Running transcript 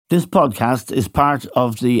This podcast is part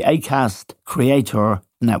of the Acast Creator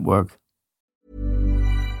Network.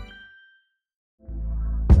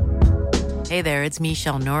 Hey there, it's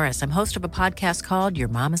Michelle Norris. I'm host of a podcast called Your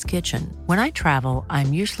Mama's Kitchen. When I travel,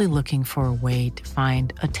 I'm usually looking for a way to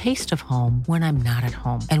find a taste of home when I'm not at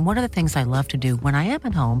home. And one of the things I love to do when I am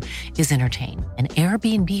at home is entertain. And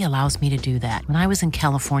Airbnb allows me to do that. When I was in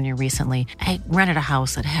California recently, I rented a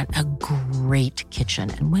house that had a great kitchen.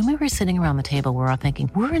 And when we were sitting around the table, we're all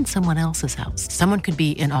thinking, we're in someone else's house. Someone could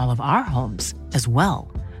be in all of our homes as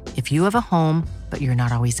well. If you have a home, but you're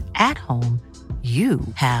not always at home, you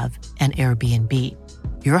have an Airbnb.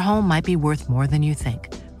 Your home might be worth more than you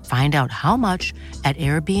think. Find out how much at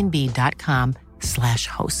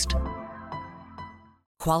airbnb.com/host.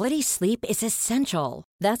 Quality sleep is essential.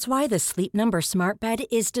 That's why the Sleep Number Smart Bed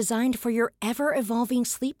is designed for your ever-evolving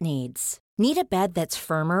sleep needs. Need a bed that's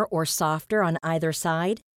firmer or softer on either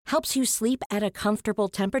side? Helps you sleep at a comfortable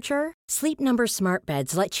temperature? Sleep Number Smart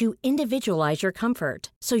Beds let you individualize your comfort,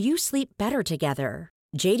 so you sleep better together.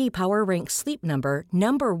 J.D. Power ranks Sleep Number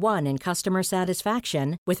number 1 in customer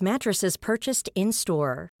satisfaction with mattresses purchased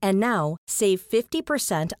in-store. And now, save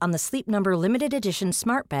 50% on the Sleep Number Limited Edition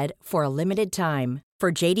Smart Bed for a limited time.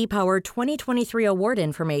 For J.D. Power 2023 award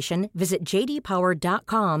information, visit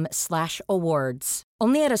jdpower.com/awards.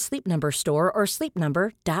 Only at a Sleep Number store or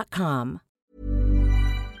sleepnumber.com.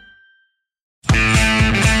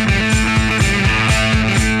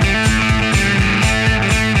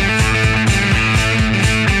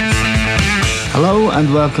 Hello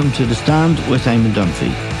and welcome to The Stand with Eamon Dunphy.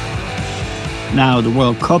 Now, the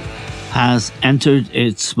World Cup has entered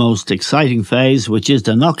its most exciting phase, which is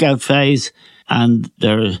the knockout phase, and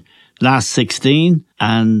their last 16,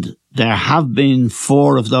 and there have been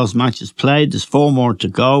 4 of those matches played. There's 4 more to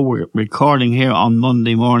go. We're recording here on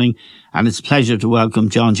Monday morning, and it's a pleasure to welcome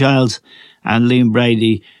John Giles and Liam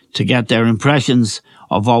Brady to get their impressions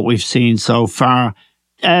of what we've seen so far.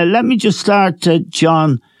 Let me just start,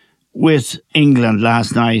 John, with England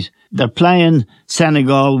last night. They're playing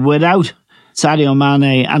Senegal without Sadio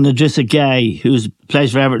Mane and Idrissa Gueye, who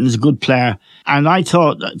plays for Everton, is a good player. And I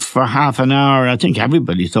thought that for half an hour, I think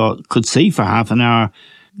everybody could see for half an hour,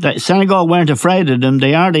 that Senegal weren't afraid of them.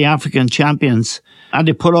 They are the African champions, and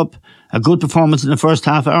they put up a good performance in the first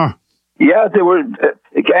half hour. Yeah, they were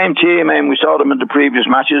a game team, and we saw them in the previous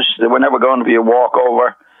matches. They were never going to be a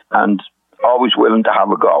walkover and always willing to have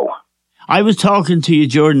a go. I was talking to you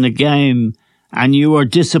during the game, and you were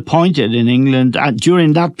disappointed in England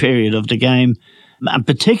during that period of the game, and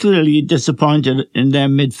particularly disappointed in their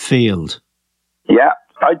midfield. Yeah,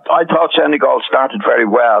 I thought Senegal started very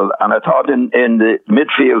well, and I thought in the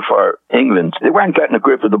midfield for England, they weren't getting a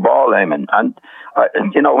grip of the ball, Eamon. And,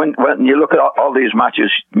 when you look at all these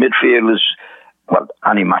matches, midfield is, well,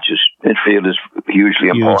 any matches, midfield is hugely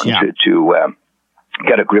important to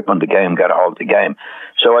get a grip on the game, get a hold of the game.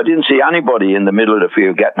 So I didn't see anybody in the middle of the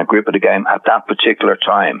field getting a grip of the game at that particular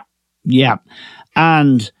time. Yeah.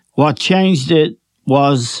 And what changed it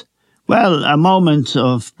was, well, a moment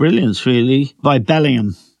of brilliance, really, by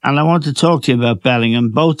Bellingham. And I want to talk to you about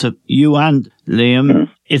Bellingham, both of you and Liam.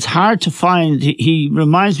 Mm-hmm. It's hard to find. He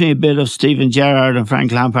reminds me a bit of Steven Gerrard and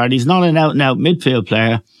Frank Lampard. He's not an out-and-out midfield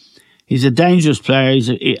player. He's a dangerous player,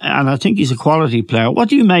 and I think he's a quality player. What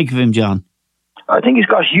do you make of him, John? I think he's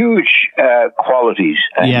got huge qualities.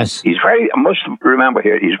 Yes. I must remember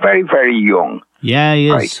here, he's very, very young. Yeah, he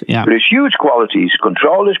is. Right? Yeah. But his huge qualities,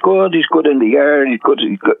 control is good, he's good in the air,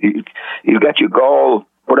 he'll get you goal.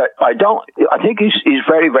 But I think he's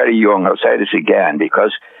very, very young. I'll say this again,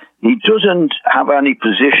 because he doesn't have any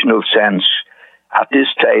positional sense at this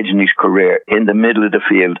stage in his career in the middle of the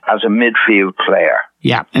field as a midfield player.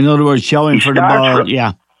 Yeah, in other words, showing for the ball,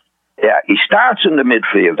 yeah, he starts in the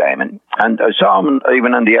midfield, Eamon, and I saw him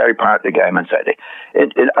even in the early part of the game on Saturday.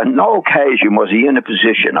 On no occasion was he in a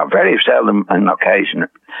position, or very seldom an occasion,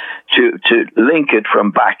 to link it from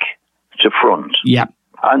back to front. Yeah.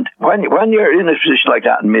 And when you're in a position like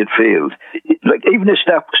that in midfield, like even a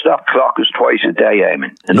stop clock is twice a day,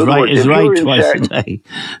 Eamon. In other words, it's right twice a day.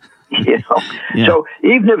 You know, yeah. So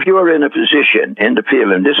even if you're in a position in the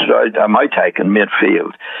field, and this is my take in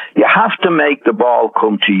midfield, you have to make the ball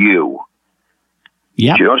come to you.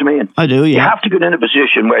 Yeah, do you know what I mean? I do. Yeah, you have to get in a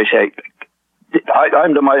position where you say,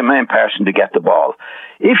 "I'm the main person to get the ball."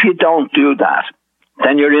 If you don't do that,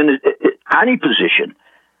 then you're in any position.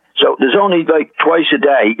 So there's only like twice a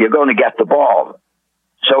day you're going to get the ball.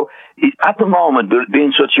 So at the moment,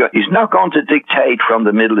 being he's not going to dictate from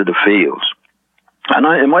the middle of the field. And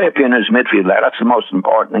in my opinion, as a midfielder, that's the most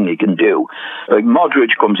important thing he can do. Like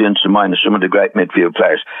Modric comes into mind, as some of the great midfield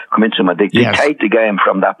players come into mind. They dictate the game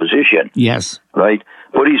from that position. Yes. Right?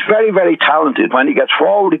 But he's very, very talented. When he gets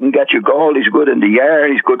forward, he can get you goal. He's good in the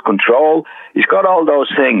air. He's good control. He's got all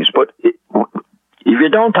those things. But if you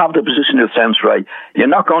don't have the positional sense right, you're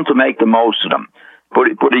not going to make the most of them.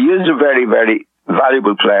 But he is a very, very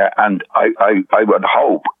valuable player, and I would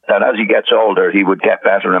hope that as he gets older, he would get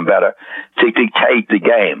better and better to dictate the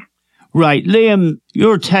game. Right. Liam,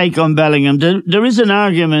 your take on Bellingham. There is an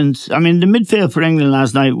argument. I mean, the midfield for England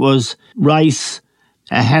last night was Rice,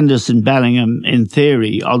 Henderson, Bellingham in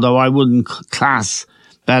theory, although I wouldn't class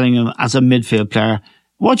Bellingham as a midfield player.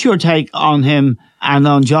 What's your take on him and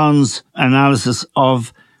on John's analysis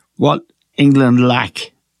of what England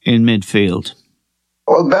lack in midfield?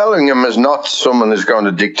 Well, Bellingham is not someone who's going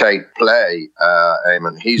to dictate play,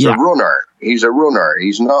 Eamon. He's a runner. He's a runner.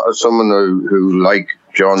 He's not someone who, like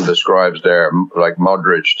John describes there, like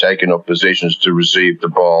Modric, taking up positions to receive the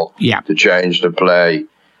ball, to change the play.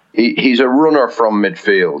 He's a runner from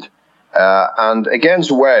midfield. And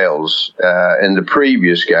against Wales, in the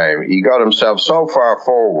previous game, he got himself so far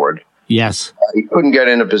forward. Yes. He couldn't get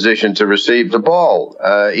in a position to receive the ball.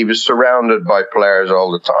 He was surrounded by players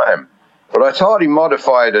all the time. But I thought he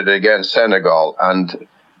modified it against Senegal and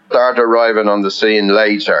started arriving on the scene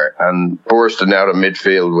later and bursting out of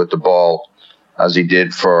midfield with the ball as he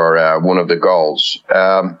did for one of the goals.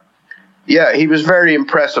 He was very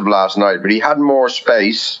impressive last night, but he had more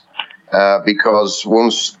space because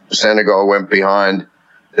once Senegal went behind,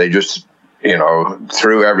 they just,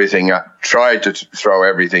 threw everything, tried to throw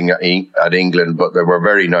everything at England, but they were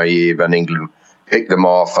very naive, and England picked them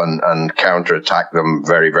off and counter-attacked them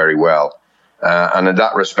very, very well. And in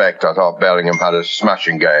that respect, I thought Bellingham had a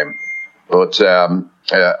smashing game. But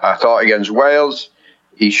I thought against Wales,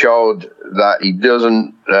 he showed that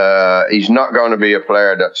he's not going to be a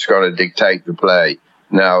player that's going to dictate the play.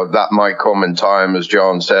 Now, that might come in time, as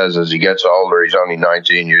John says, as he gets older. He's only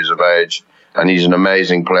 19 years of age, and he's an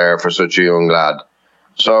amazing player for such a young lad.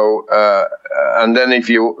 So, and then if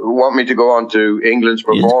you want me to go on to England's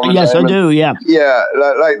performance. Yes, I do, yeah. Yeah,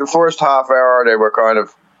 like the first half hour, they were kind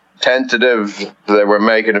of tentative. They were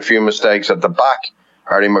making a few mistakes at the back.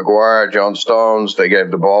 Harry Maguire, John Stones, they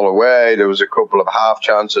gave the ball away. There was a couple of half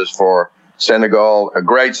chances for Senegal. A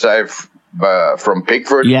great save from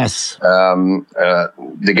Pickford. Yes.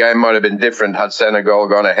 The game might have been different had Senegal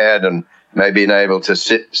gone ahead and maybe been able to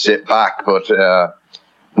sit back. But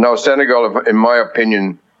no, Senegal, in my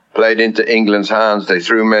opinion, played into England's hands. They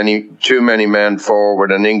threw too many men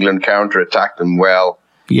forward, and England counter-attacked them well.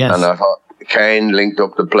 Yes. And I thought Kane linked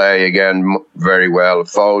up the play again very well.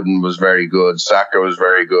 Foden was very good. Saka was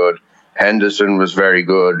very good. Henderson was very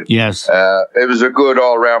good. Yes. It was a good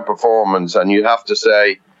all-round performance, and you have to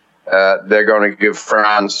say they're going to give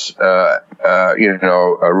France, a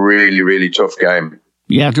really, really tough game.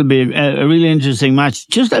 Yeah, it'll be a really interesting match.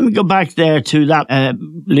 Just let me go back there to that.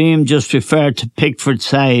 Liam just referred to Pickford's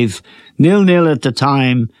save. 0-0 at the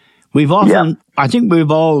time. I think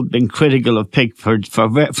we've all been critical of Pickford for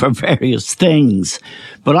various things.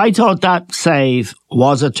 But I thought that save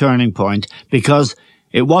was a turning point because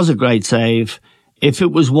it was a great save. If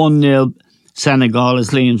it was 1-0 Senegal,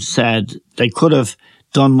 as Liam said, they could have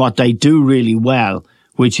done what they do really well,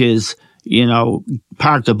 which is,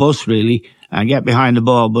 park the bus really and get behind the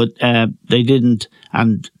ball. But they didn't.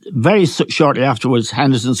 And very shortly afterwards,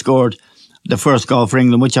 Henderson scored the first goal for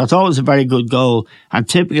England, which I thought was a very good goal and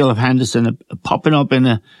typical of Henderson, popping up in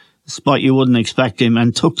a spot you wouldn't expect him,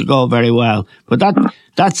 and took the goal very well. But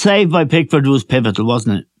that save by Pickford was pivotal,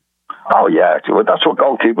 wasn't it? Oh, yeah. That's what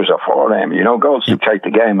goalkeepers are for, goals dictate the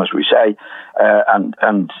game, as we say,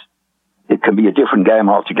 and it can be a different game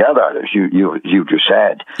altogether, as you just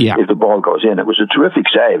said, if the ball goes in. It was a terrific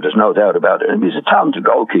save, there's no doubt about it. And he's a talented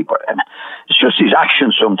goalkeeper, and it's just his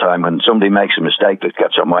actions sometimes when somebody makes a mistake that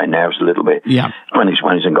gets on my nerves a little bit when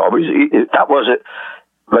he's in goal. But that was it.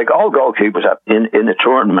 Like all goalkeepers in a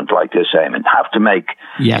tournament like this, Eamon, have to make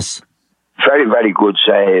very, very good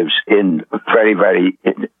saves in very, very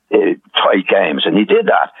tight games, and he did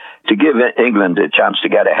that to give England a chance to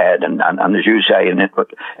get ahead. And as you say in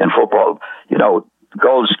football,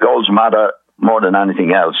 goals matter more than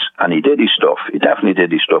anything else. And he did his stuff. He definitely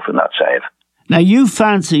did his stuff in that save. Now, you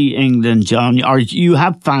fancy England, John, or you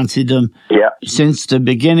have fancied them since the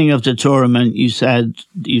beginning of the tournament. You said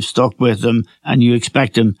you've stuck with them and you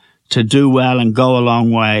expect them to do well and go a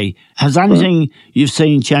long way. Has anything you've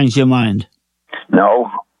seen changed your mind?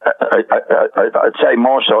 No. I'd say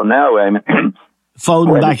more so now.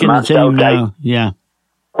 Foden back in the team now, yeah.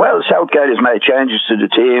 Well, Southgate has made changes to the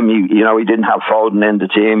team. He didn't have Foden in the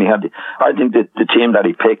team. I think that the team that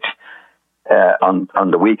he picked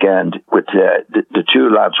on the weekend with the two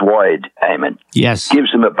lads wide, Eamon. Yes,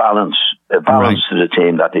 gives them a balance right to the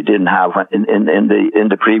team that they didn't have in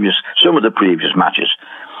the previous some of the previous matches.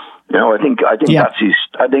 You know, I think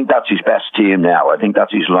that's his best team now. I think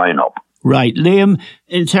that's his lineup. Right, Liam.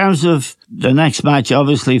 In terms of the next match,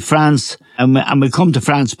 obviously France, and we'll come to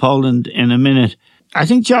France-Poland in a minute. I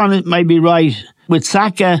think John may be right with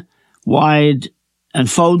Saka wide and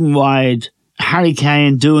Foden wide. Harry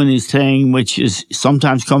Kane doing his thing, which is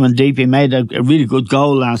sometimes coming deep. He made a really good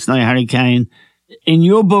goal last night, Harry Kane. In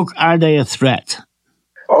your book, are they a threat?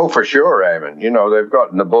 Oh, for sure, Eamon. You know, they've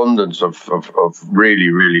got an abundance of really,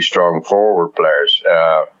 really strong forward players.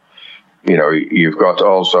 You know, you've got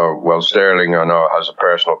also, well, Sterling, I know, has a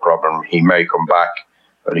personal problem. He may come back,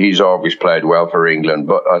 but he's always played well for England.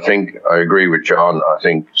 But I think I agree with John. I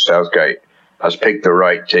think Southgate has picked the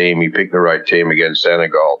right team. He picked the right team against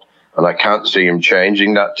Senegal. And I can't see him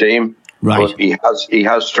changing that team. Right. But he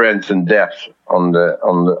has strength and depth on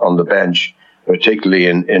the bench, particularly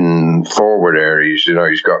in forward areas. You know,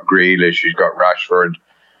 he's got Grealish, he's got Rashford,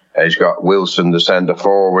 he's got Wilson, the centre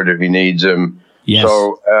forward, if he needs him. Yes.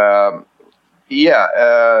 So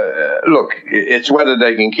look, it's whether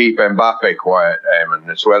they can keep Mbappe quiet, Eamon.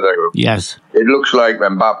 It's whether it looks like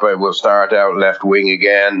Mbappe will start out left wing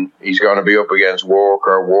again. He's going to be up against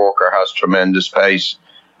Walker. Walker has tremendous pace.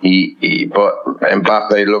 But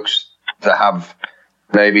Mbappe looks to have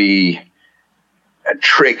maybe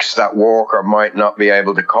tricks that Walker might not be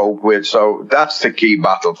able to cope with. So that's the key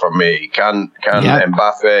battle for me. Can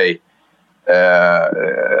Mbappe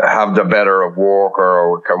have the better of Walker,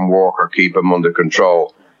 or can Walker keep him under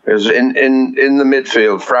control? Because in the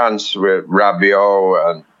midfield, France with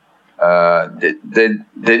Rabiot and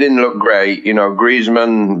they didn't look great. You know,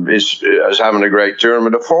 Griezmann is having a great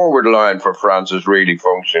tournament. The forward line for France is really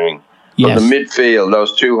functioning. Yes. But the midfield,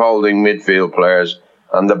 those two holding midfield players,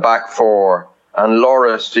 and the back four, and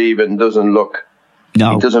Loris even doesn't look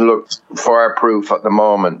fireproof at the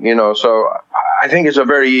moment. You know, so I think it's a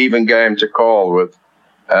very even game to call with,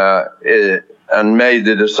 and maybe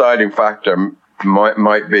the deciding factor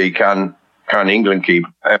might be can England keep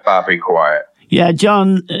Mbappe quiet. Yeah,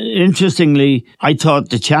 John, interestingly, I thought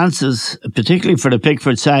the chances, particularly for the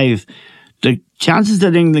Pickford save, the chances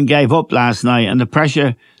that England gave up last night and the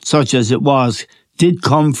pressure, such as it was, did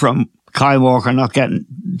come from Kyle Walker not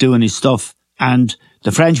doing his stuff. And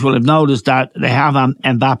the French will have noticed that they have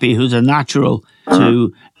Mbappe, who's a natural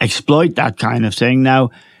to exploit that kind of thing.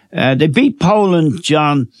 Now, they beat Poland,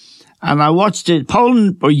 John, and I watched it.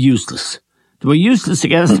 Poland were useless. They were useless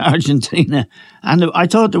against Argentina, and I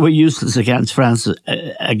thought they were useless against France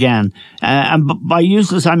again. And by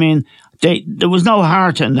useless, I mean there was no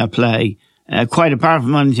heart in their play, quite apart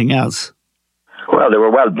from anything else. Well, they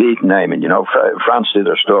were well beaten, Eamon. You know, France did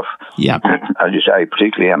their stuff. Yeah. As you say,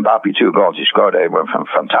 particularly Mbappe, 2 goals he scored, they were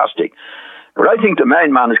fantastic. But I think the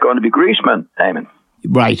main man is going to be Griezmann, Eamon.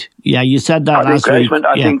 Right. Yeah, you said that last week.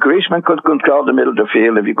 I think Griezmann could control the middle of the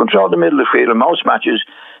field. If you control the middle of the field in most matches,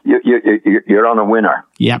 you're on a winner.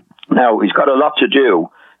 Yeah. Now, he's got a lot to do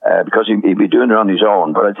because he'll be doing it on his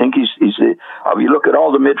own. But I think if you look at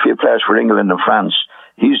all the midfield players for England and France,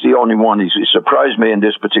 he's the only one. He surprised me in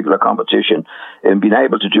this particular competition in being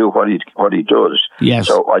able to do what he does. Yes.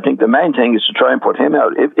 So I think the main thing is to try and put him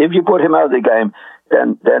out. If you put him out of the game,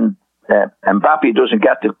 then Mbappe doesn't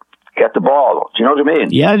get the ball. Do you know what I mean?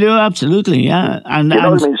 Yeah, I do, absolutely. Yeah, and you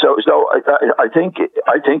know what I mean. So I think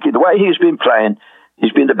the way he's been playing,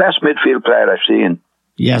 he's been the best midfield player I've seen.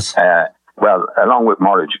 Yes. Well, along with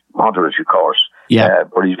Modric, of course. Yeah.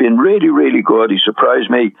 But he's been really, really good. He surprised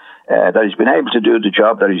me that he's been able to do the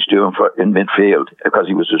job that he's doing in midfield, because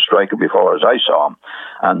he was a striker before, as I saw him.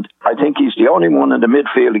 And I think he's the only one in the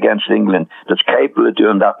midfield against England that's capable of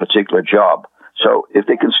doing that particular job. So if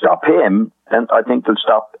they can stop him, then I think they'll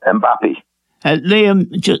stop Mbappe. Liam,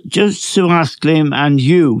 just to ask Liam and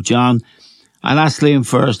you, John, I'll ask Liam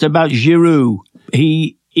first about Giroud.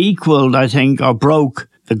 He equalled, I think, or broke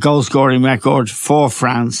the goal-scoring record for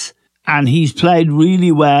France, and he's played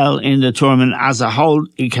really well in the tournament as a whole.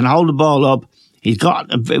 He can hold the ball up. It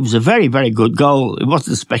was a very, very good goal. It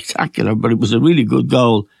wasn't spectacular, but it was a really good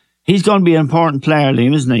goal. He's going to be an important player,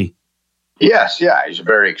 Liam, isn't he? Yes, yeah, he's a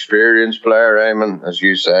very experienced player, Eamon. As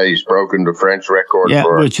you say, he's broken the French record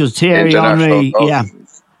for which was Thierry Henry. Yeah,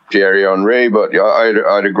 Thierry Henry. But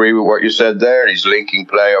I'd agree with what you said there. He's linking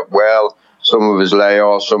play up well. Some of his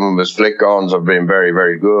layoffs, some of his flick-ons have been very,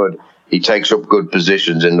 very good. He takes up good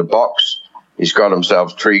positions in the box. He's got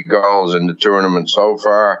himself 3 goals in the tournament so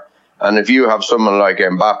far. And if you have someone like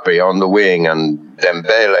Mbappe on the wing and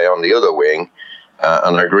Dembele on the other wing,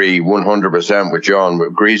 And I agree 100% with John,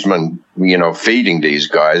 with Griezmann, feeding these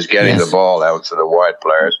guys, getting the ball out to the wide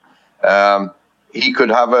players. He could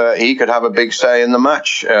have a big say in the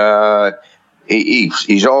match.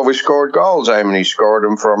 He's always scored goals. I mean, he scored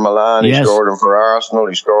them for Milan, he scored them for Arsenal,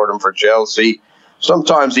 he scored them for Chelsea.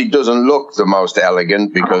 Sometimes he doesn't look the most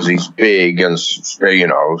elegant because he's big and,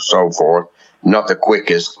 so forth. Not the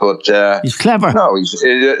quickest, but he's clever. No, he's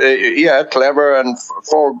clever. And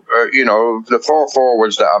the four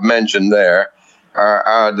forwards that I've mentioned there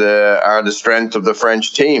are the strength of the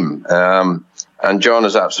French team. And John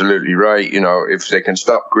is absolutely right. If they can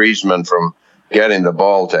stop Griezmann from getting the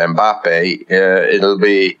ball to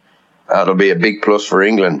Mbappe, that'll be a big plus for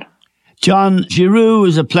England. John, Giroud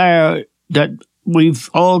is a player that we've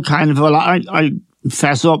all kind of, I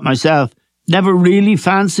fess up myself, never really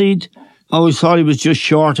fancied. Always thought he was just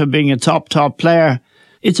short of being a top player.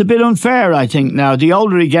 It's a bit unfair, I think, now. The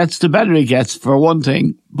older he gets, the better he gets, for one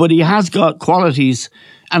thing. But he has got qualities,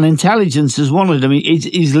 and intelligence is one of them.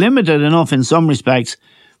 He's limited enough in some respects,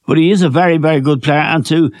 but he is a very, very good player. And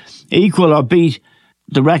to equal or beat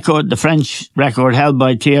the French record held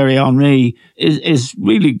by Thierry Henry is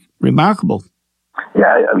really remarkable.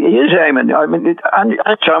 Yeah, he is, Eamon. I mean, any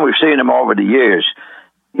time we've seen him over the years,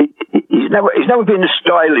 he's never been a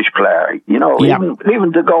stylish player.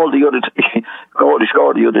 Even the goal he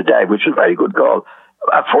scored the other day, which was a very good goal.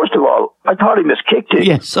 First of all, I thought he miskicked it.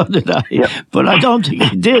 Yes, so did I. Yeah. But I don't think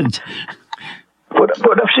he did. But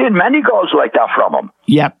I've seen many goals like that from him.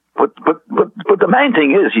 Yeah. But the main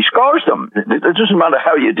thing is he scores them. It doesn't matter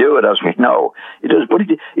how you do it, as we know. It does, but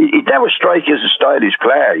he'd never strike as a stylish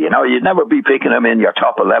player. You'd never be picking him in your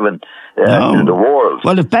top 11 in the world.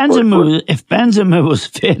 Well, if Benzema was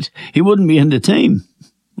fit, he wouldn't be in the team.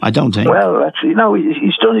 I don't think. Well, actually,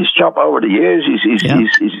 he's done his job over the years.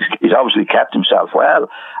 He's obviously kept himself well,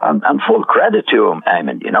 and full credit to him,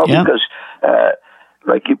 Eamon. Because.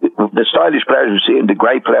 The stylish players we see and the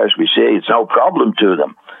great players we see, it's no problem to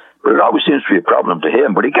them. But it always seems to be a problem to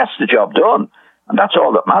him. But he gets the job done, and that's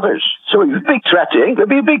all that matters. So he's a big threat to England. He'll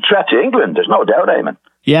be a big threat to England. There's no doubt, Eamon.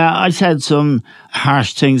 Yeah, I said some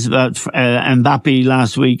harsh things about Mbappe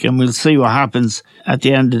last week, and we'll see what happens at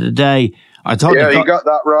the end of the day. I thought you got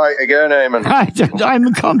that right again, Eamon.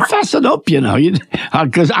 I'm confessing up,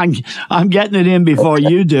 because I'm getting it in before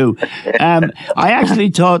you do. I actually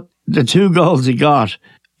thought the 2 goals he got,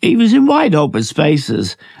 he was in wide open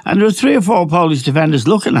spaces, and there were 3 or 4 Polish defenders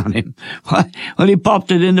looking at him. Well, he popped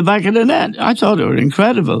it in the back of the net. I thought they were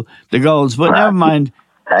incredible, the goals, but never mind.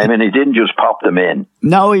 I mean, he didn't just pop them in.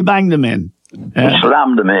 No, he banged them in. He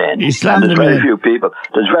slammed them in. There's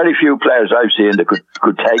very few players I've seen that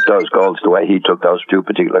could take those goals the way he took those 2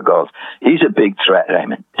 particular goals. He's a big threat,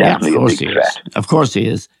 Eamon. Definitely a big threat. Of course he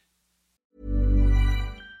is.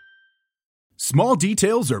 Small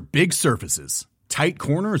details are big surfaces. Tight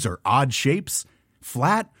corners are odd shapes.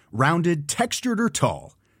 Flat, rounded, textured, or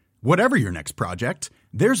tall. Whatever your next project,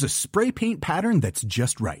 there's a spray paint pattern that's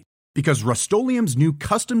just right. Because Rust-Oleum's new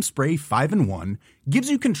Custom Spray 5-in-1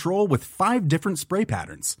 gives you control with 5 different spray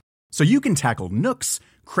patterns. So you can tackle nooks,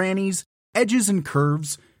 crannies, edges, and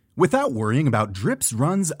curves without worrying about drips,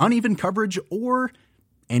 runs, uneven coverage, or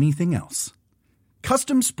anything else.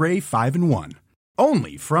 Custom Spray 5-in-1.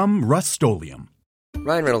 Only from Rust-Oleum.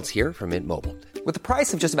 Ryan Reynolds here from Mint Mobile. With the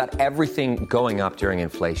price of just about everything going up during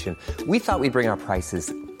inflation, we thought we'd bring our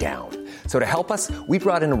prices down. So to help us, we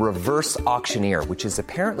brought in a reverse auctioneer, which is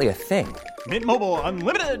apparently a thing. Mint Mobile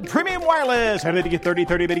Unlimited Premium Wireless. How to get 30,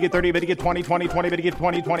 30, how to get 30, how to get 20, 20, 20, how to get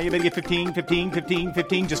 20, 20, how to get 15, 15, 15,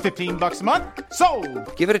 15, just $15 a month?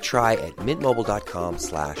 Sold! Give it a try at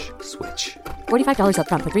mintmobile.com/switch. $45 up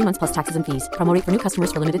front for 3 months plus taxes and fees. Promo rate for new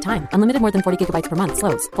customers for limited time. Unlimited more than 40 gigabytes per month.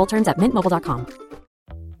 Slows full terms at mintmobile.com.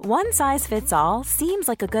 One size fits all seems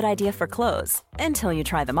like a good idea for clothes until you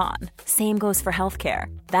try them on. Same goes for healthcare.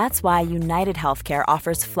 That's why United Healthcare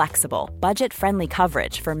offers flexible, budget-friendly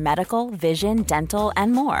coverage for medical, vision, dental,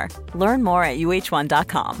 and more. Learn more at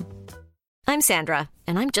uh1.com. I'm Sandra,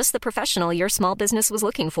 and I'm just the professional your small business was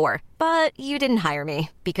looking for. But you didn't hire me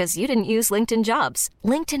because you didn't use LinkedIn Jobs.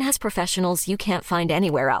 LinkedIn has professionals you can't find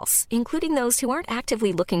anywhere else, including those who aren't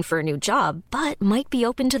actively looking for a new job, but might be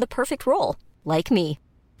open to the perfect role, like me.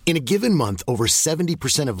 In a given month, over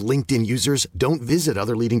 70% of LinkedIn users don't visit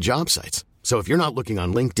other leading job sites. So if you're not looking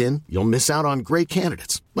on LinkedIn, you'll miss out on great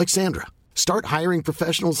candidates like Sandra. Start hiring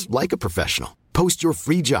professionals like a professional. Post your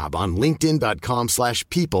free job on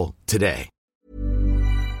linkedin.com/people today.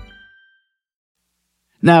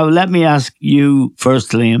 Now, let me ask you first,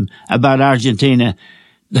 Liam, about Argentina.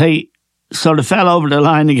 They sort of fell over the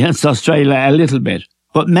line against Australia a little bit,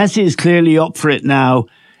 but Messi is clearly up for it now,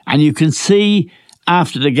 and you can see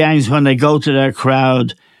after the games when they go to their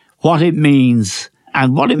crowd, what it means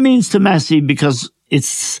and what it means to Messi, because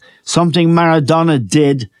it's something Maradona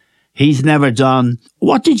did, he's never done.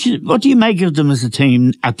 What do you make of them as a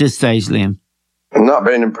team at this stage, Liam? I'm not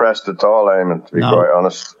being impressed at all, Eamon, to be quite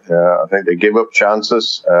honest. I think they give up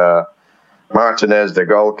chances. Martinez, the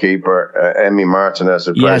goalkeeper, Emi Martinez,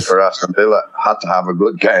 who plays for Aston Villa, had to have a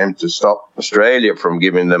good game to stop Australia from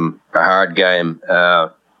giving them a hard game.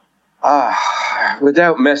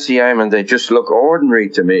 Without Messi, Eamon, they just look ordinary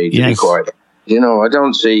to me, to be quite. I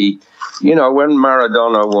don't see, when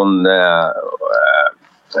Maradona won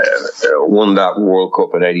that World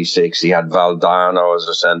Cup in '86, he had Valdano as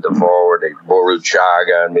a centre forward, he had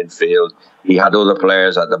Boruchaga in midfield, he had other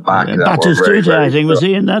players at the back. Batistuta, I think, was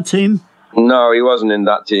he in that team? No, he wasn't in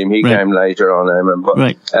that team. He came later on, Eamon. But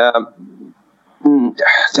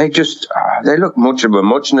they look much of a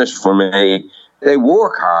muchness for me. They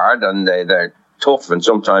work hard and they're tough, and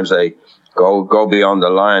sometimes they go beyond the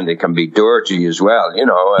line. They can be dirty as well,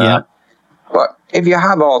 But if you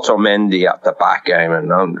have also Mendy at the back,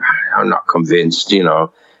 Eamon, I'm not convinced,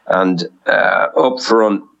 And up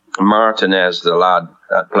front, Martinez, the lad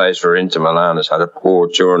that plays for Inter Milan, has had a poor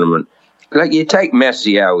tournament. Like, you take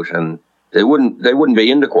Messi out and they wouldn't be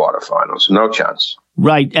in the quarterfinals. No chance.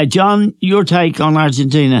 Right. John, your take on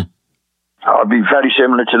Argentina? I'll be very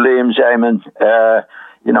similar to Liam's, Eamon.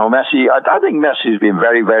 Messi, I think Messi's been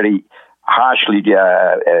very, very harshly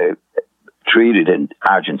treated in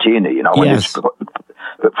Argentina,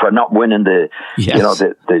 for not winning the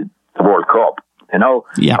World Cup.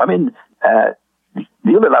 I mean,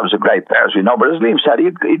 the other lad was a great player, as we know, but as Liam said, he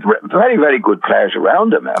had very, very good players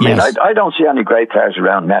around him. I mean, I don't see any great players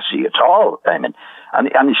around Messi at all. I mean, and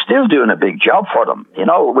he's still doing a big job for them.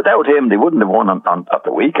 Without him, they wouldn't have won at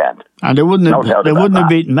the weekend. And they wouldn't have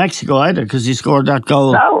beaten Mexico either, because he scored that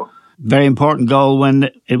goal. No. Very important goal when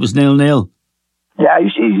it was 0-0. Yeah,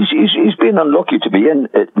 he's been unlucky to be in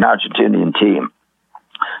an Argentinian team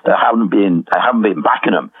that haven't been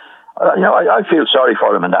backing him. I feel sorry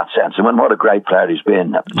for him in that sense. I mean, what a great player he's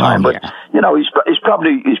been at the time. But he's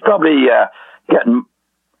probably getting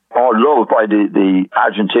more loved by the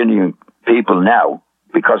Argentinian people now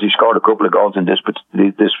because he scored a couple of goals in this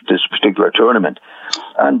particular tournament.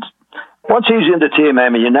 And once he's in the team,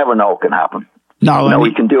 Amy, you never know what can happen. No,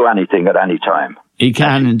 he can do anything at any time. He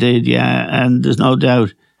can indeed, yeah, and there's no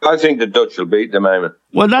doubt. I think the Dutch will beat them, Eamon.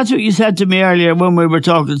 Well, that's what you said to me earlier when we were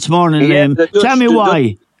talking this morning, Liam. Tell me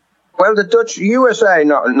why. Well, the Dutch, USA,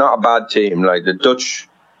 not a bad team. Like, the Dutch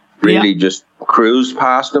really just cruised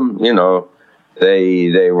past them.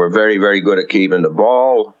 They were very, very good at keeping the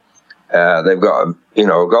ball. They've got a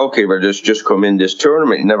goalkeeper just come in this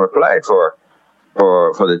tournament. He never played for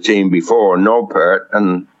the team before, Noppert,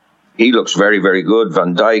 and he looks very, very good.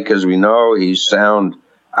 Van Dijk, as we know, he's sound.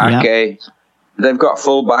 Ake. They've got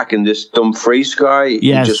full-back in this Dumfries guy.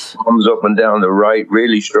 He just comes up and down the right,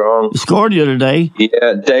 really strong. He scored the other day.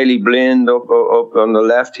 Yeah, Daley Blind up on the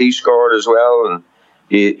left, he scored as well. And,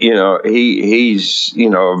 he's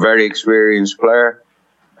a very experienced player.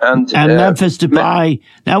 And Memphis Depay.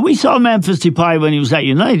 Now, we saw Memphis Depay when he was at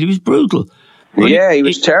United. He was brutal. He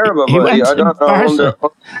was terrible. But I don't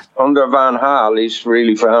know, under Van Gaal, he's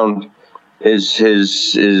really found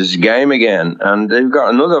his game again. And they've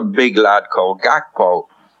got another big lad called Gakpo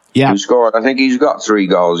who scored. I think he's got 3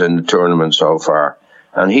 goals in the tournament so far.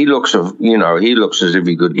 And he looks as if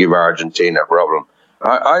he could give Argentina a problem.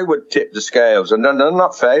 I would tip the scales, and they're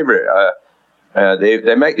not favourite.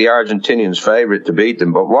 They make the Argentinians favourite to beat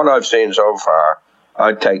them. But what I've seen so far,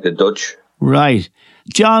 I'd take the Dutch. Right.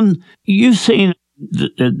 John, you've seen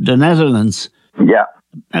the Netherlands. Yeah.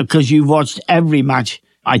 Because you've watched every match,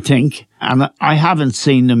 I think, and I haven't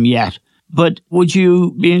seen them yet. But would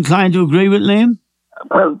you be inclined to agree with Liam?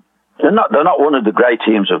 Well, they're not one of the great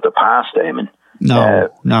teams of the past, Eamon. No.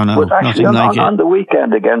 But actually, on the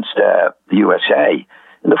weekend against the USA,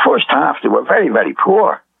 in the first half, they were very, very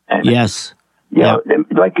poor. Eamon. Yes.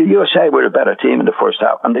 Like the USA were a better team in the first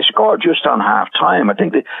half, and they scored just on half time. I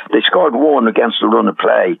think they scored one against the run of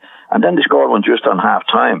play, and then they scored one just on half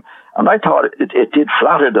time. And I thought it did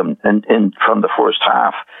flatter them in from the first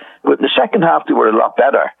half, but in the second half they were a lot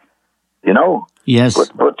better. Yes.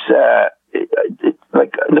 But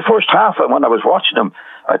like in the first half, when I was watching them,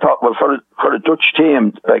 I thought, well, for a Dutch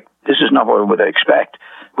team, like, this is not what I would expect.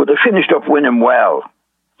 But they finished up winning well.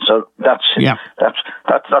 So that's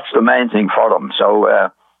the main thing for them. So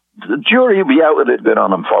the jury will be out a little bit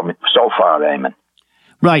on them for me so far, Eamon.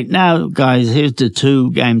 Right, now, guys, here's the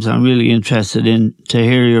 2 games I'm really interested in to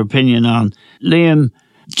hear your opinion on. Liam,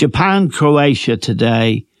 Japan-Croatia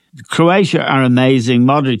today. Croatia are amazing.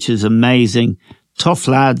 Modric is amazing. tough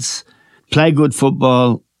lads, play good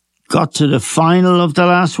football, got to the final of the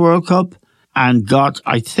last World Cup and got,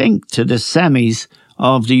 I think, to the semis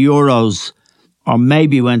of the Euros, or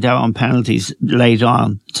maybe went out on penalties late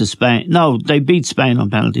on to Spain. No, they beat Spain on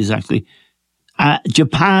penalties, actually.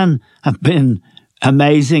 Japan have been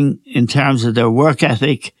amazing in terms of their work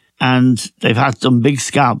ethic, and they've had some big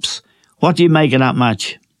scalps. What do you make of that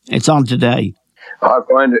match? It's on today. I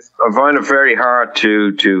find it very hard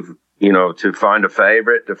to find a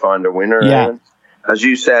favourite, to find a winner. Yeah. As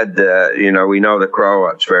you said, we know the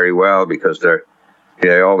Croats very well because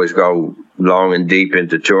they always go long and deep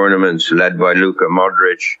into tournaments, led by Luka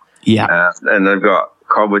Modric. Yeah. And they've got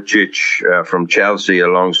Kovacic from Chelsea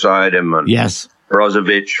alongside him, and yes,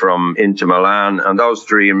 Brozovic from Inter Milan. And those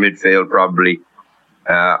three in midfield probably,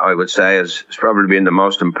 I would say, has probably been the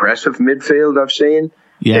most impressive midfield I've seen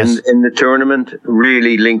in the tournament.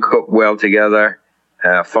 Really link up well together,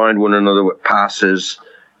 find one another with passes,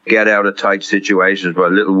 get out of tight situations by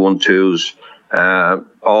little 1-2s.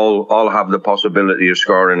 All have the possibility of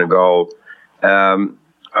scoring a goal. I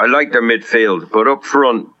like their midfield, but up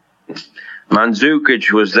front,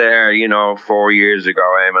 Mandzukic was there, 4 years ago,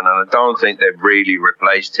 Eamon, and I don't think they've really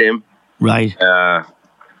replaced him. Right.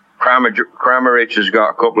 Kramaric has got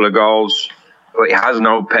a couple of goals, but he has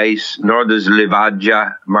no pace, nor does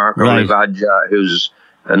Marco Livadja, who's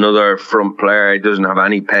another front player. He doesn't have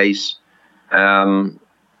any pace. And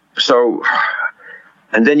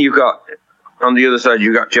then you've got, on the other side,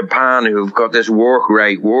 you've got Japan, who've got this work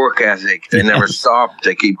rate, work ethic. They never stop.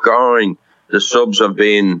 They keep going. The subs have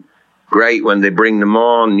been great when they bring them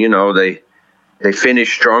on. They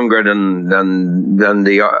finish stronger than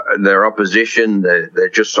their opposition. They're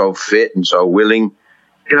just so fit and so willing.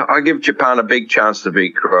 I give Japan a big chance to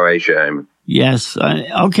beat Croatia, Eamon. Yes.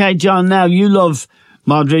 Okay, John, now you love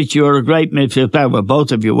Modric. You're a great midfield player. Well,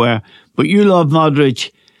 both of you were. But you love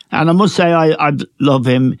Modric. And I must say, I love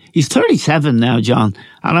him. He's 37 now, John.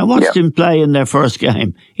 And I watched him play in their first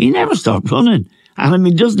game. He never stopped running. And I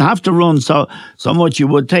mean, he doesn't have to run so much you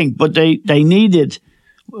would think. But they needed,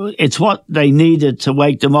 it's what they needed to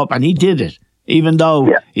wake them up. And he did it, even though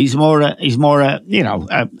he's more a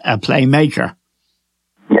playmaker.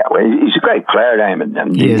 Yeah, well, he's a great player, Eamon.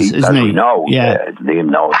 And he is, isn't he? Liam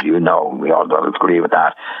knows, we all don't agree with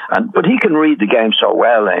that. But he can read the game so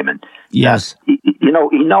well, Eamon. Yes. He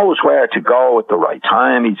knows where to go at the right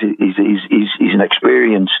time. He's an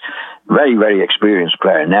experienced, very, very experienced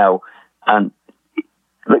player now. And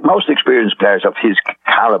like most experienced players of his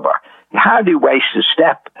caliber, he hardly wastes a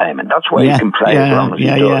step, Eamon. That's why he can play as long as he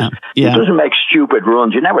does. He doesn't make stupid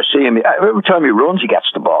runs. You never see him. Every time he runs, he gets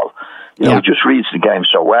the ball. He just reads the game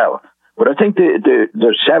so well. But I think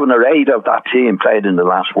there's 7 or 8 of that team played in the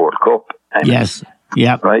last World Cup. Eamon. Yes.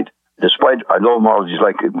 Yeah. Right? Despite I love Modric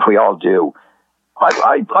like we all do,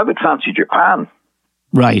 I would fancy Japan.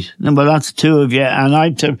 Right. Well, that's 2 of you. And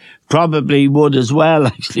I probably would as well,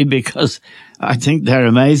 actually, because I think they're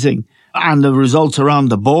amazing. And the results are on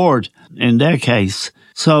the board in their case.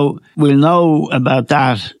 So we'll know about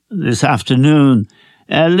that this afternoon.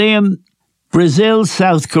 Liam, Brazil,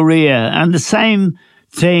 South Korea, and the same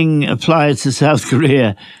thing applies to South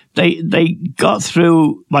Korea. They got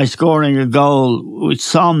through by scoring a goal, which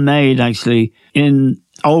Son made actually in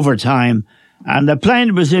overtime. And they're playing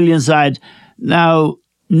the Brazilian side. Now,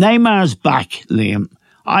 Neymar's back, Liam.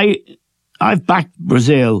 I've backed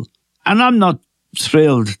Brazil, and I'm not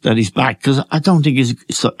thrilled that he's back because I don't think he's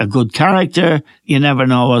a good character. You never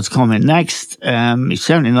know what's coming next. He's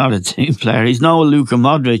certainly not a team player. He's no Luka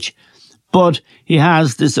Modric, but he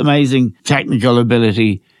has this amazing technical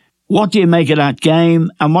ability. What do you make of that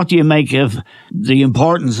game, and what do you make of the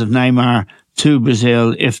importance of Neymar to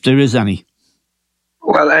Brazil, if there is any?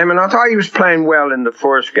 Well, Eamon, I thought he was playing well in the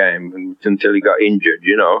first game until he got injured,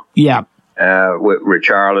 Yeah. With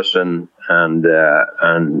Richarlison and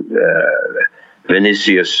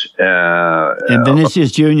Vinicius. And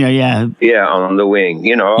Vinicius Jr., yeah. Yeah, on the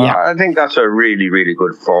wing. I think that's a really, really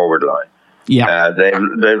good forward line. Yeah.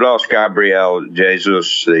 They've lost Gabriel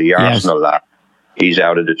Jesus, the Arsenal lad. He's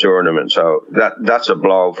out of the tournament. So that's a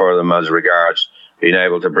blow for them as regards being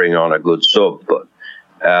able to bring on a good sub. But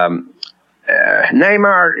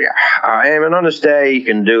Neymar, Eamon, on his day, he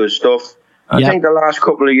can do his stuff. I think the last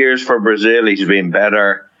couple of years for Brazil, he's been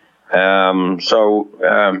better. I'd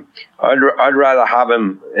rather have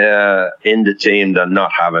him in the team than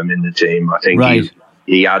not have him in the team. I think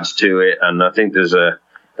he adds to it, and I think there's a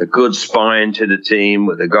good spine to the team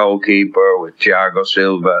with the goalkeeper, with Thiago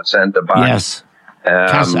Silva at centre back. Yes,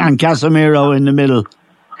 and Casemiro in the middle.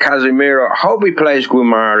 Casemiro, I hope he plays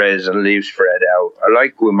Guimaraes and leaves Fred out.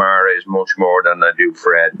 like Guimaraes much more than I do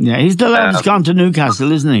Fred. Yeah, he's the lad who's gone to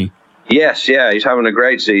Newcastle, isn't he? Yes, yeah, he's having a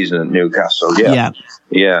great season at Newcastle.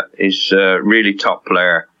 Yeah, he's a really top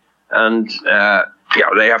player. And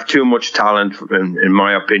they have too much talent, in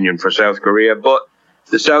my opinion, for South Korea. But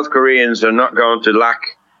the South Koreans are not going to lack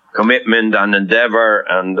commitment and endeavour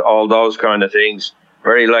and all those kind of things.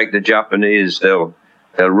 Very like the Japanese, they'll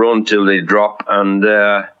run till they drop. And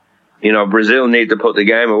Brazil need to put the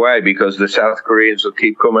game away because the South Koreans will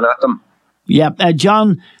keep coming at them. Yeah,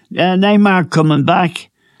 John, Neymar coming back.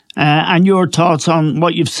 And your thoughts on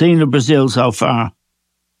what you've seen of Brazil so far?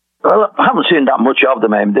 Well, I haven't seen that much of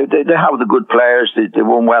them. They have the good players. They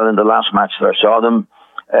won well in the last match that I saw them.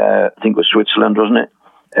 I think it was Switzerland, wasn't it?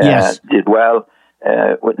 Yes. Did well.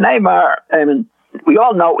 With Neymar, we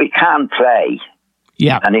all know he can play.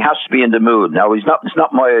 Yeah. And he has to be in the mood. Now, it's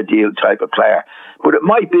not my ideal type of player. But it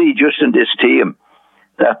might be just in this team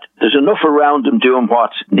that there's enough around him doing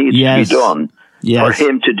what needs to be done for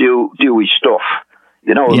him to do his stuff.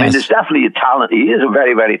 I mean, there's definitely a talent. He is a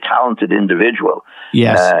very, very talented individual.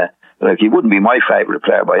 Yes. He wouldn't be my favourite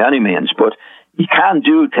player by any means, but he can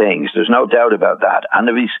do things. There's no doubt about that. And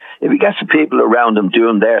if he gets the people around him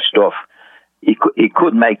doing their stuff, he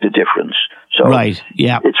could make the difference. So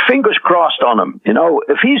it's fingers crossed on him.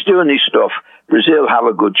 If he's doing his stuff, Brazil have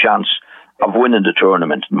a good chance of winning the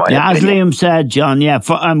tournament, in my opinion. As Liam said, John,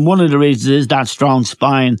 and one of the reasons is that strong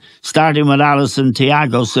spine, starting with Alisson,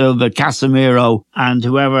 Thiago Silva, Casemiro, and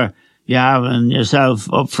whoever you have and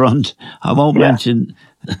yourself up front. I won't mention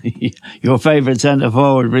your favourite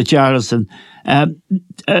centre-forward, Richarlison. A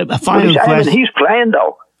final question. He's playing,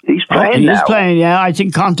 though. He's playing now. He's playing, I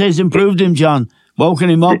think Conte's improved him, John, woken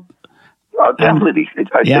him up. Definitely. He's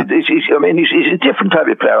a different type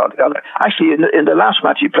of player altogether. Actually, in the last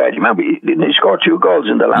match he played, remember, he scored 2 goals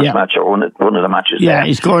in the last match, or one of the matches. Yeah,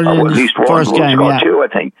 he scored in at least the first game. He scored 2, I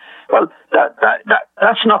think. Well,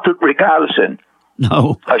 that's not the Richarlison.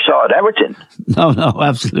 No. I saw at Everton. No,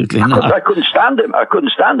 absolutely not. I couldn't stand him. I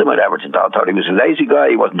couldn't stand him at Everton. I thought he was a lazy guy.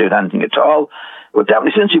 He wasn't doing anything at all. But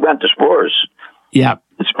definitely since he went to Spurs,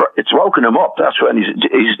 it's woken him up. That's when he's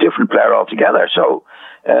a different player altogether. So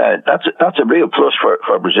that's a real plus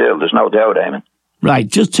for Brazil. There's no doubt, Eamon. Right,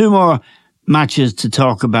 just 2 more matches to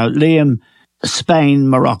talk about. Liam, Spain,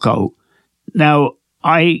 Morocco. Now,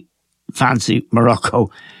 I fancy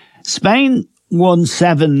Morocco. Spain won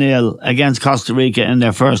 7-0 against Costa Rica in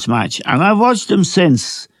their first match. And I've watched them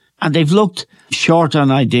since, and they've looked short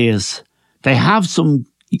on ideas. They have some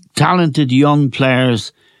talented young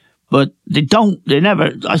players, but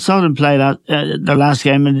I saw them play the last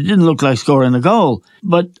game, and it didn't look like scoring a goal.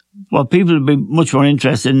 But what people would be much more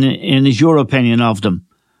interested in is your opinion of them.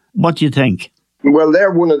 What do you think? Well,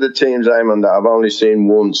 they're one of the teams, Eamon, that I've only seen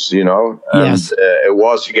once, and it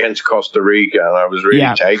was against Costa Rica, and I was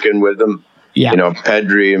really taken with them. Yeah.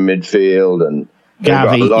 Pedri in midfield, and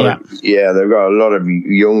Gavi, they've got a lot of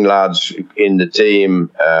young lads in the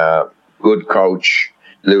team. Good coach,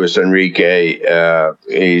 Luis Enrique.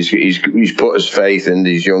 He's put his faith in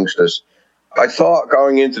these youngsters. I thought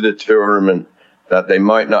going into the tournament that they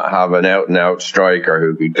might not have an out-and-out striker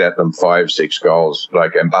who could get them 5-6 goals.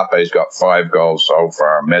 Like Mbappe's got 5 goals so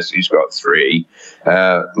far. Messi's got 3.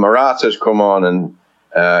 Morata's come on and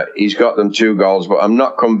he's got them 2 goals, but I'm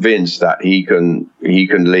not convinced that he can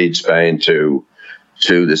lead Spain to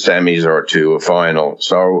the semis or to a final.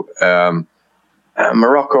 So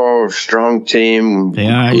Morocco, strong team,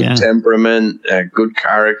 good temperament, good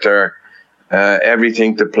character,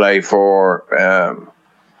 everything to play for.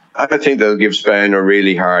 I think they'll give Spain a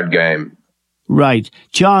really hard game. Right.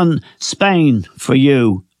 John, Spain for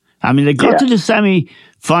you. I mean, they got to the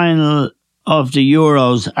semi-final of the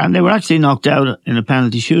Euros, and they were actually knocked out in a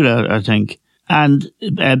penalty shootout, I think. And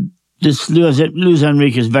this Luis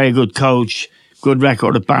Enrique is a very good coach, good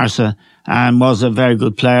record at Barca, and was a very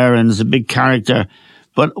good player and is a big character.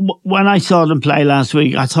 But when I saw them play last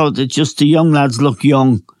week, I thought that just the young lads looked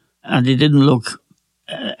young, and they didn't look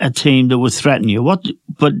a team that would threaten you. As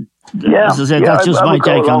I said, that's just my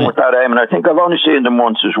take on it. With that, I think I've only seen them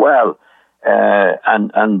once as well,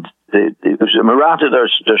 and it was Morata,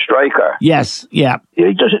 their striker. Yes, yeah.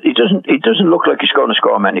 He doesn't look like he's going to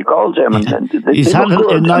score many goals. He's had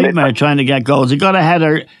a nightmare trying to get goals. He got a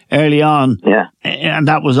header early on, and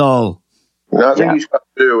that was all. No, I think he's got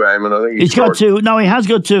 2, Eamon. I think he's got 2. No, he has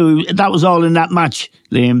got 2. That was all in that match,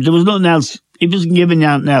 Liam. There was nothing else. He wasn't giving you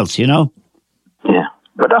anything else, Yeah.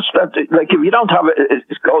 But that's like if you don't have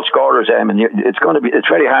goal scorers, it's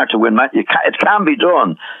very hard to win. It can be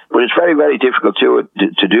done, but it's very, very difficult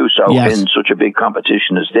to do so in such a big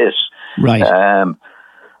competition as this. Right.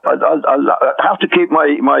 I'll have to keep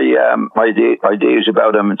my ideas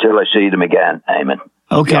about them until I see them again, Eamon.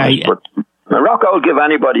 Okay. But Morocco will give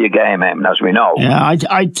anybody a game, Eamon, as we know. Yeah,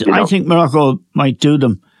 I think Morocco might do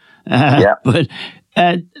them. But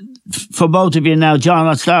for both of you now, John,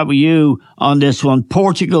 I'll start with you on this one.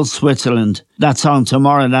 Portugal, Switzerland. That's on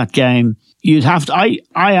tomorrow, that game. You'd have to. I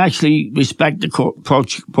actually respect the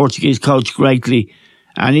Portuguese coach greatly,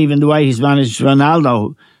 and even the way he's managed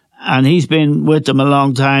Ronaldo. And he's been with them a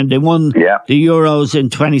long time. They won the Euros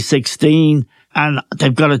in 2016, and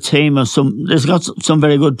they've got a team of there's got some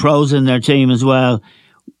very good pros in their team as well.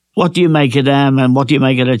 What do you make of them, and what do you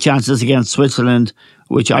make of their chances against Switzerland,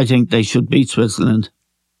 which I think they should beat Switzerland?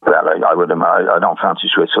 Well, I don't fancy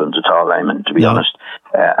Switzerland at all, Eamon, to be honest.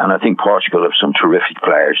 And I think Portugal have some terrific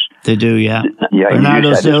players. They do, yeah.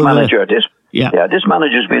 Bernardo Silva. This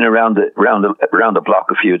manager's been around the block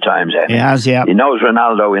a few times. He has, yeah. He knows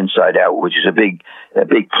Ronaldo inside out, which is a big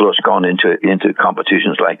plus going into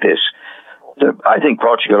competitions like this. I think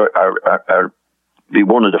Portugal are be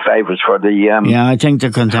one of the favourites for the. I think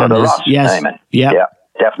they're contenders. For the lot, yes, yeah,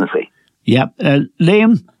 definitely. Yeah,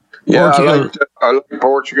 Liam. Yeah, Portugal. I like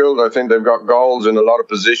Portugal. I think they've got goals in a lot of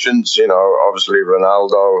positions. You know, obviously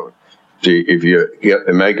Ronaldo. If you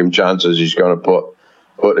make him chances, he's going to put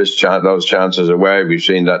those chances away. We've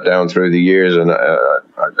seen that down through the years, and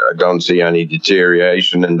I don't see any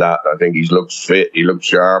deterioration in that. I think he looks fit, he looks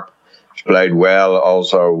sharp, he's played well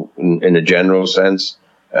also in a general sense.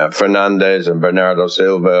 Fernandes and Bernardo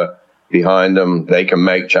Silva behind them, they can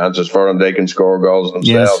make chances for him, they can score goals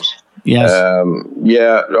themselves. Yes.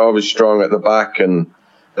 Always strong at the back, and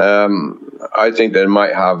I think they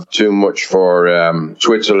might have too much for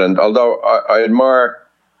Switzerland, although I admire.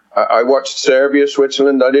 I watched Serbia,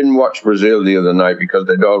 Switzerland. I didn't watch Brazil the other night because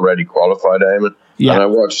they'd already qualified, Eamon. Yeah. And I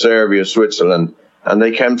watched Serbia, Switzerland, and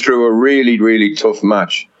they came through a really, really tough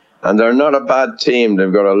match. And they're not a bad team.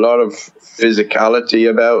 They've got a lot of physicality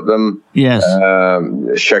about them. Yes.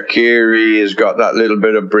 Shaqiri has got that little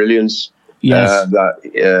bit of brilliance. Yes.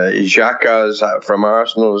 Xhaka from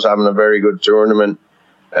Arsenal is having a very good tournament.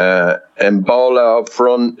 Mbola up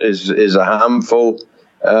front is a handful.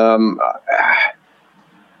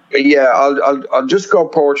 I'll just go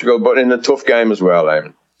Portugal, but in a tough game as well,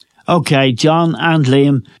 Eamon. Okay, John and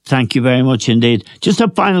Liam, thank you very much indeed. Just a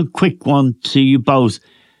final quick one to you both.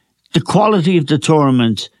 The quality of the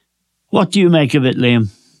tournament, what do you make of it, Liam?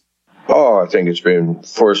 Oh, I think it's been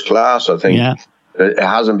first class. I think it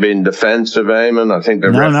hasn't been defensive, Eamon. I think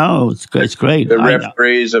it's great. The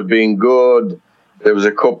referees have been good. There was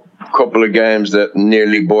a couple of games that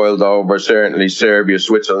nearly boiled over. Certainly Serbia,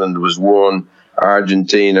 Switzerland was one.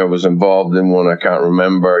 Argentina was involved in one, I can't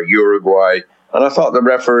remember. Uruguay. And I thought the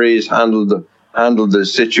referees handled the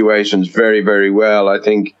situations very, very well. I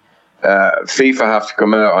think FIFA have to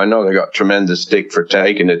come out. I know they got tremendous stick for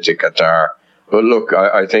taking it to Qatar. But look,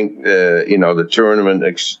 I think, the tournament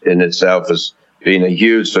in itself has been a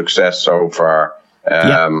huge success so far.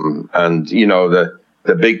 And,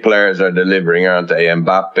 the big players are delivering, aren't they?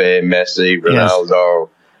 Mbappe, Messi, Ronaldo,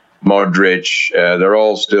 Modric, they're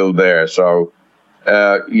all still there. So,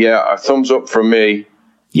 a thumbs up from me.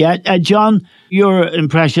 Yeah, John, your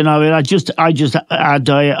impression of it, I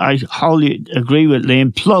wholly agree with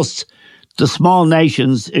Liam. Plus, the small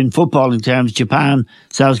nations in footballing terms, Japan,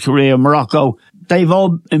 South Korea, Morocco, they've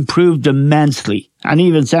all improved immensely. And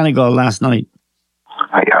even Senegal last night.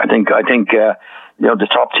 I think the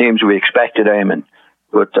top teams we expected, Eamon,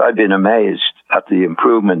 but I've been amazed at the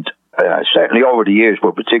improvement, certainly over the years,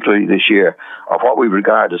 but particularly this year, of what we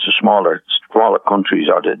regard as the smaller countries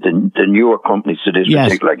or the newer companies to this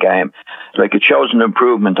particular game. Like, it shows an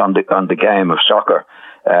improvement on the game of soccer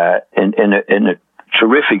in a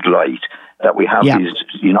terrific light. That we have these,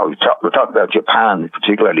 we're talking about Japan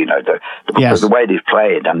particularly now, the way they've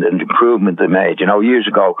played and the improvement they made. Years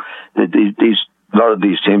ago, a lot of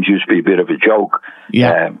these teams used to be a bit of a joke.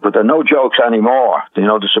 But there are no jokes anymore.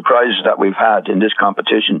 The surprises that we've had in this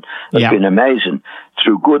competition have been amazing.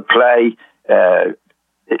 Through good play,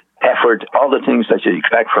 effort, all the things that you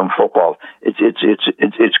expect from football.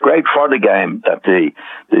 It's great for the game that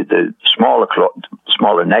the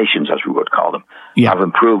smaller nations, as we would call them, have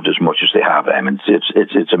improved as much as they have. I mean,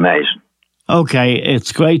 it's amazing. Okay,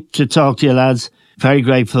 it's great to talk to you, lads. Very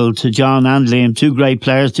grateful to John and Liam, two great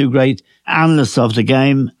players, two great analysts of the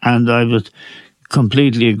game, and I would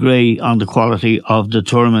completely agree on the quality of the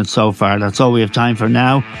tournament so far. That's all we have time for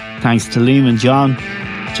now. Thanks to Liam and John.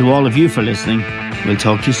 To all of you for listening. We'll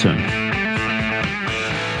talk to you soon.